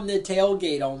on the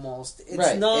tailgate almost. It's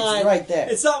right. not. It's right there.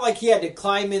 It's not like he had to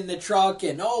climb in the truck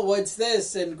and, oh, what's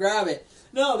this? And grab it.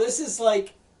 No, this is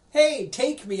like, hey,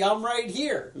 take me. I'm right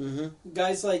here. Mm-hmm. The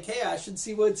guy's like, hey, I should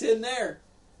see what's in there.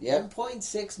 Yep.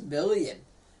 $1.6 million.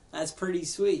 That's pretty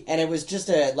sweet. And it was just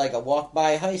a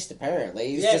walk-by heist, apparently.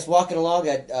 He was just walking along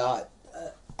a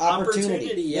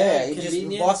opportunity. Yeah, he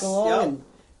just walked along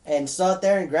and saw it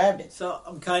there and grabbed it. So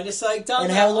I'm kind of psyched on and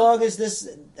that. how long is this?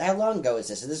 How long ago is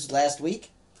this? This was last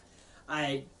week?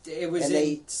 It was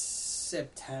in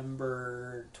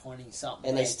September 20-something.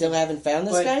 And they still haven't found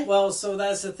this guy? Well, so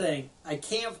that's the thing. I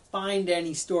can't find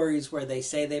any stories where they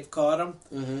say they've caught him.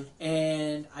 Mm-hmm.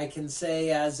 And I can say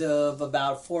as of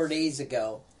about 4 days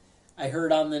ago, I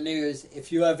heard on the news,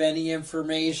 if you have any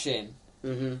information...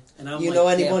 Mm-hmm. And I'm you know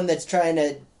anyone that's trying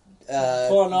to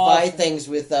buy things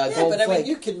with gold but I flake? mean,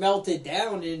 you can melt it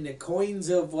down into coins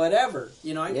of whatever.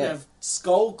 You know, I can have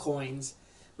skull coins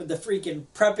with the freaking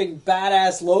prepping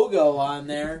badass logo on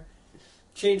there.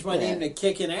 Change my name to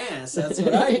Kickin' Ass. That's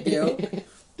what I do.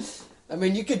 I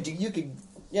mean, you could.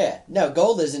 Yeah, no,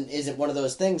 gold isn't one of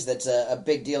those things that's a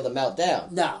big deal to melt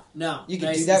down. No. You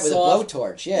can do that with a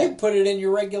blowtorch, yeah. You can put it in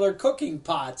your regular cooking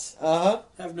pots. Uh-huh.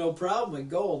 Have no problem with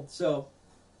gold. So,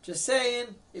 just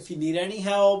saying, if you need any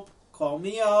help, call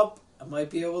me up. I might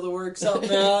be able to work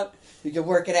something out. You can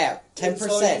work it out.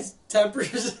 10%.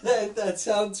 10%, that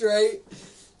sounds right.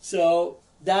 So,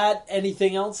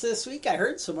 anything else this week? I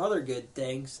heard some other good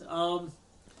things.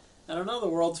 I don't know. The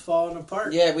world's falling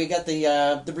apart. Yeah, we got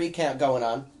the recount going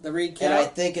on. The recount, and I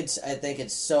think it's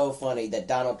so funny that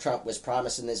Donald Trump was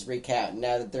promising this recount, and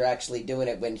now that they're actually doing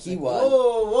it when he won.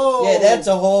 Whoa! Yeah, that's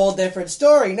a whole different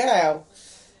story now.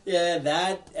 Yeah,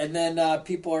 that, and then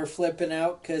people are flipping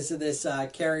out because of this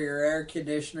Carrier air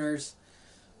conditioners.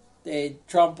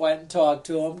 Trump went and talked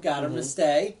to them, got them to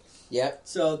stay. Yep.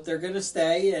 So they're going to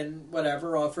stay and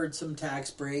whatever, offered some tax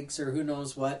breaks or who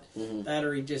knows what. Mm-hmm.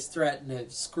 Battery just threatened to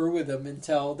screw with them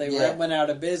until they went out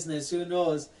of business. Who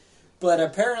knows? But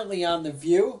apparently on The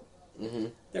View,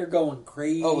 they're going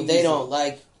crazy. Oh, they don't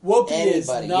like Whoopi anybody. Is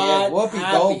not Whoopi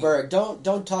happy. Goldberg.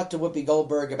 Don't talk to Whoopi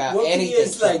Goldberg about Whoopi anything.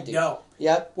 Is like, no.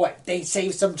 Yep. What, they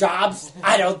saved some jobs?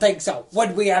 I don't think so. What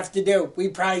do we have to do? We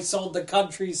probably sold the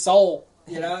country's soul.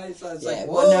 You know? So it's like,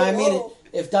 whoa, well, no, I mean,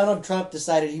 if Donald Trump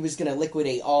decided he was going to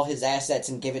liquidate all his assets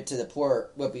and give it to the poor,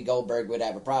 Whoopi Goldberg would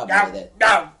have a problem with it.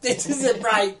 No, this isn't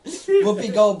right.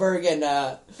 Whoopi Goldberg and,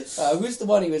 who's the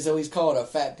one he was always calling a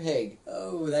fat pig?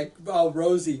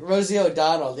 Rosie. Rosie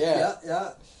O'Donnell,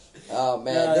 Yeah. Oh,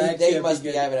 man, No, they must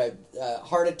be having a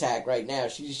heart attack right now.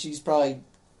 She's probably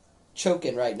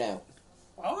choking right now.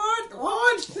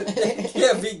 What? That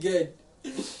can't be good.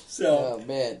 So. Oh,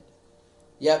 man.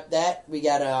 Yep, we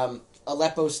got,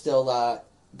 Aleppo's still,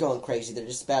 going crazy. They're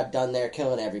just about done there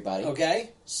killing everybody.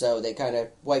 Okay. So they kind of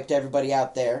wiped everybody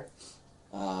out there.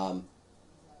 But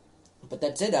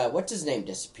that's it. What's his name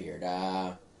disappeared?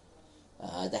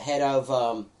 The head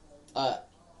of,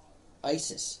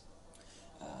 ISIS.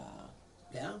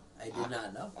 Yeah, I do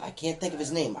not know. I can't think of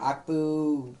his name.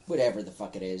 Akbu, whatever the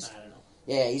fuck it is. I don't know.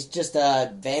 Yeah, he's just,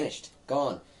 vanished.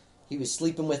 Gone. He was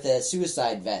sleeping with a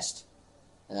suicide vest.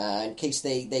 In case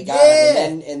they got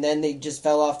him, and then they just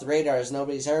fell off the radars.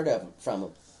 Nobody's heard from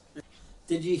him.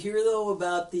 Did you hear though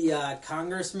about the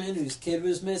congressman whose kid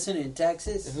was missing in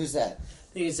Texas? Who's that?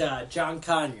 I think it's John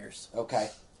Conyers. Okay.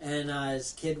 And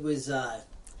his kid was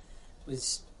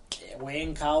away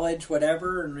in college,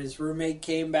 whatever, and his roommate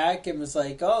came back and was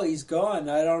like, "Oh, he's gone.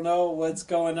 I don't know what's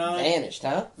going on." Vanished,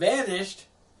 huh? Vanished.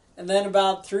 And then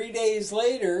about 3 days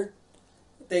later,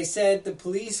 they said the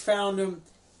police found him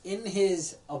in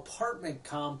his apartment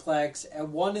complex at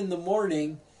 1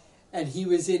 a.m, and he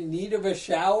was in need of a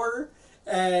shower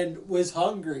and was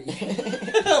hungry.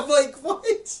 I'm like,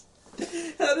 what?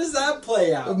 How does that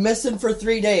play out? Missing for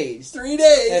 3 days. 3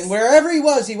 days. And wherever he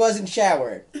wasn't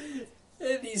showered.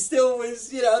 And he still was,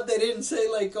 they didn't say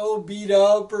like, "Oh, beat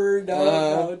up" or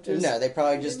no, they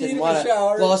probably just didn't needed want a to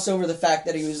shower. gloss over the fact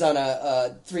that he was on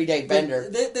a 3-day bender.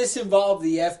 This involved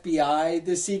the FBI,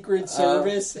 the Secret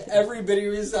Service. Everybody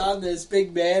was on this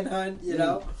big manhunt,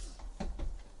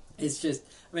 It's just,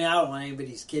 I don't want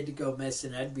anybody's kid to go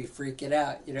missing. I'd be freaking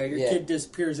out. Your kid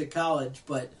disappears at college,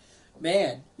 but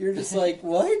man, you're just like,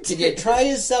 what? Did you try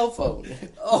his cell phone?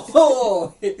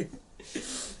 Oh,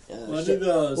 one of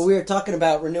those. Well, we were talking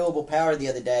about renewable power the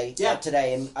other day,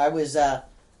 today, and I was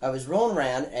rolling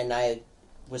around, and I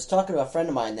was talking to a friend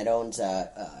of mine that owns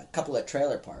a couple of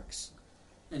trailer parks.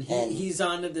 And he's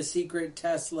onto the secret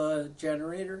Tesla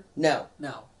generator? No.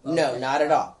 No. Okay. No, not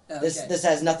at all. Okay. This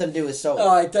has nothing to do with solar. Oh,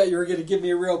 I thought you were going to give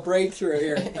me a real breakthrough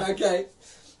here. Okay.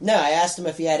 No, I asked him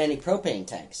if he had any propane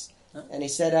tanks, and he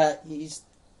said he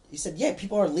said, yeah,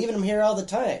 people are leaving them here all the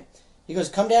time. He goes,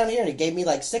 come down here, and he gave me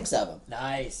like 6 of them.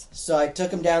 Nice. So I took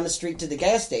him down the street to the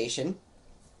gas station,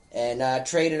 and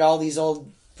traded all these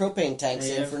old propane tanks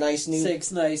in for nice new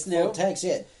 6 nice new tanks.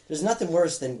 Yeah, there's nothing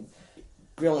worse than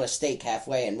grilling a steak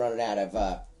halfway and running out of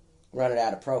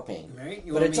propane. Right.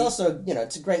 But it's also,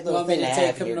 it's a great little thing to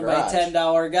have in your garage. Want me to take him to my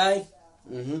 $10 guy?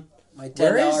 Mm-hmm. My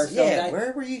 $10 film guy?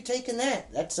 Where were you taking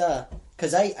that? That's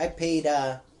because I paid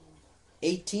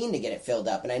 $18 to get it filled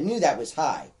up, and I knew that was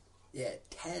high. Yeah,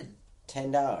 $10.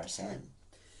 $10.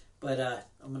 But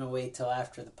I'm going to wait till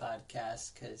after the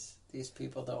podcast because these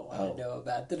people don't want to know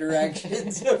about the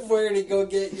directions of where to go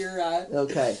get your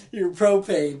your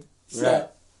propane. So. Right.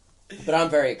 But I'm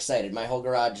very excited. My whole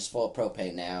garage is full of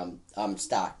propane now. I'm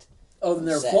stocked. Oh, then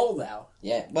they're full now.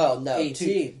 Yeah. Well, no.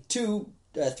 18. 3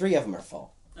 of them are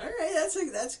full. All right, that's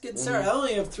a good start. I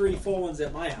only have 3 full ones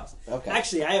at my house. Okay.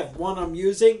 Actually, I have 1 I'm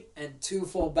using and 2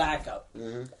 full backup.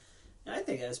 And I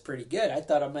think that's pretty good. I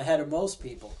thought I'm ahead of most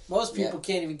people. Most people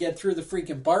can't even get through the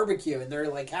freaking barbecue, and they're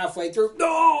like halfway through.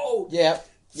 No. Yeah.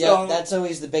 Yeah. That's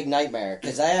always the big nightmare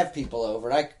because I have people over,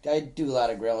 and I do a lot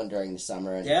of grilling during the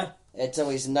summer. And it's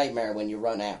always a nightmare when you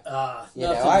run out.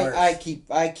 Worse.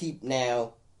 I keep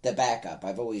now the backup.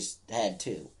 I've always had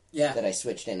 2 that I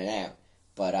switched in and out.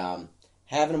 But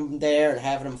having them there and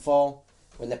having them full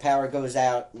when the power goes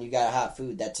out and you got hot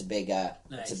food, that's a big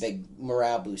it's a big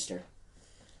morale booster.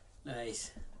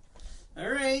 Nice. All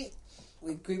right,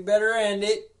 we better end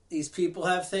it. These people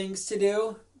have things to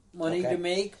do, money to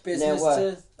make, business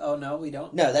to. Oh no, we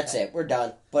don't. No, that's it. We're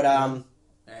done. But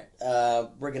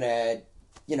we're gonna.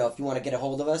 If you want to get a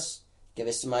hold of us, give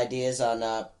us some ideas on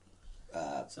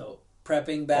so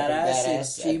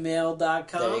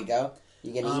preppingbadass@gmail.com. There you go.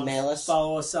 You can email us.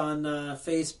 Follow us on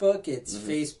Facebook. It's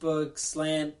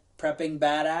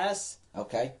Facebook/preppingbadass.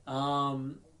 Okay.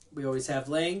 We always have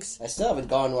links. I still haven't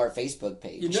gone to our Facebook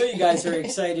page. You guys are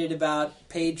excited about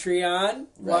Patreon.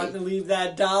 Right. Wanting to leave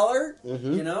that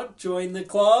 $1. Join the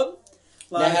club.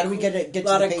 Now, how do we get to the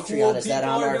Patreon? Is that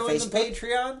on our Facebook? The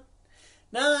Patreon?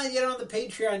 No, on the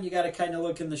Patreon, you got to kind of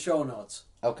look in the show notes.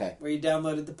 Okay. Where you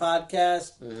downloaded the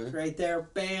podcast. Right there.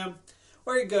 Bam.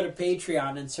 Or you go to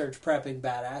Patreon and search Prepping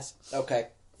Badass. Okay.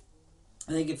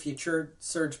 I think if you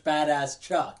search Badass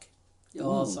Chuck,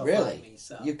 you'll also find me.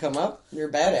 So. You come up? You're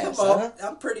badass,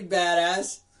 I'm pretty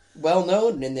badass. Well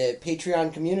known in the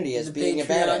Patreon community as being a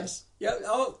badass. Yeah.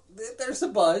 Oh, there's a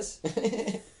buzz.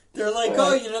 They're like,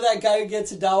 that guy who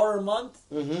gets $1 a month?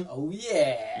 Mm-hmm. Oh,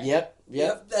 yeah. Yep.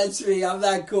 That's me. I'm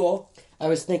that cool. I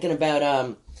was thinking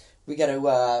about, we got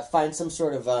to find some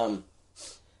sort of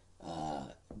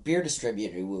beer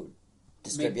distributor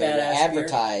to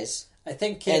advertise. Beer. I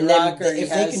think Kid Rock if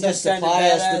they can just supply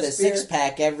us with a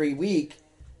 6-pack every week,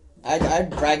 I'd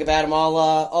brag about them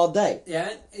all day.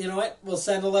 Yeah, you know what? We'll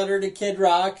send a letter to Kid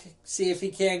Rock, see if he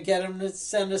can't get him to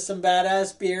send us some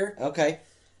badass beer. Okay.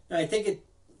 I think it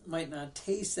might not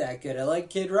taste that good. I like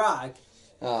Kid Rock.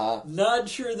 Not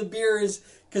sure the beer is...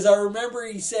 Because I remember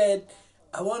he said,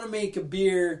 I want to make a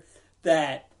beer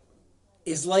that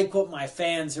is like what my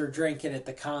fans are drinking at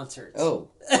the concerts. Oh.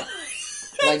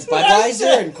 Like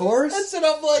Budweiser and Coors? That's what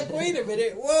I'm like, wait a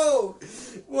minute. Whoa,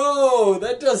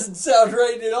 that doesn't sound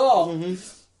right at all. Mm-hmm.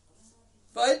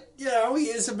 But, he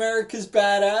is America's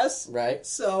badass. Right.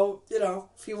 So,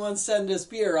 if he wants to send us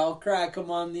beer, I'll crack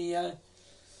him on the...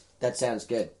 That sounds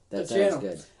good. That sounds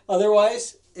good.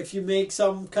 Otherwise, if you make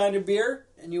some kind of beer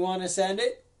and you want to send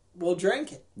it, we'll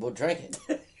drink it. We'll drink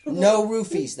it. No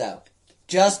roofies, though.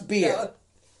 Just beer.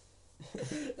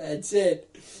 That's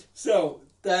it. So,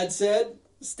 that said,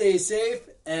 stay safe,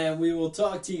 and we will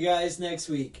talk to you guys next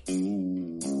week.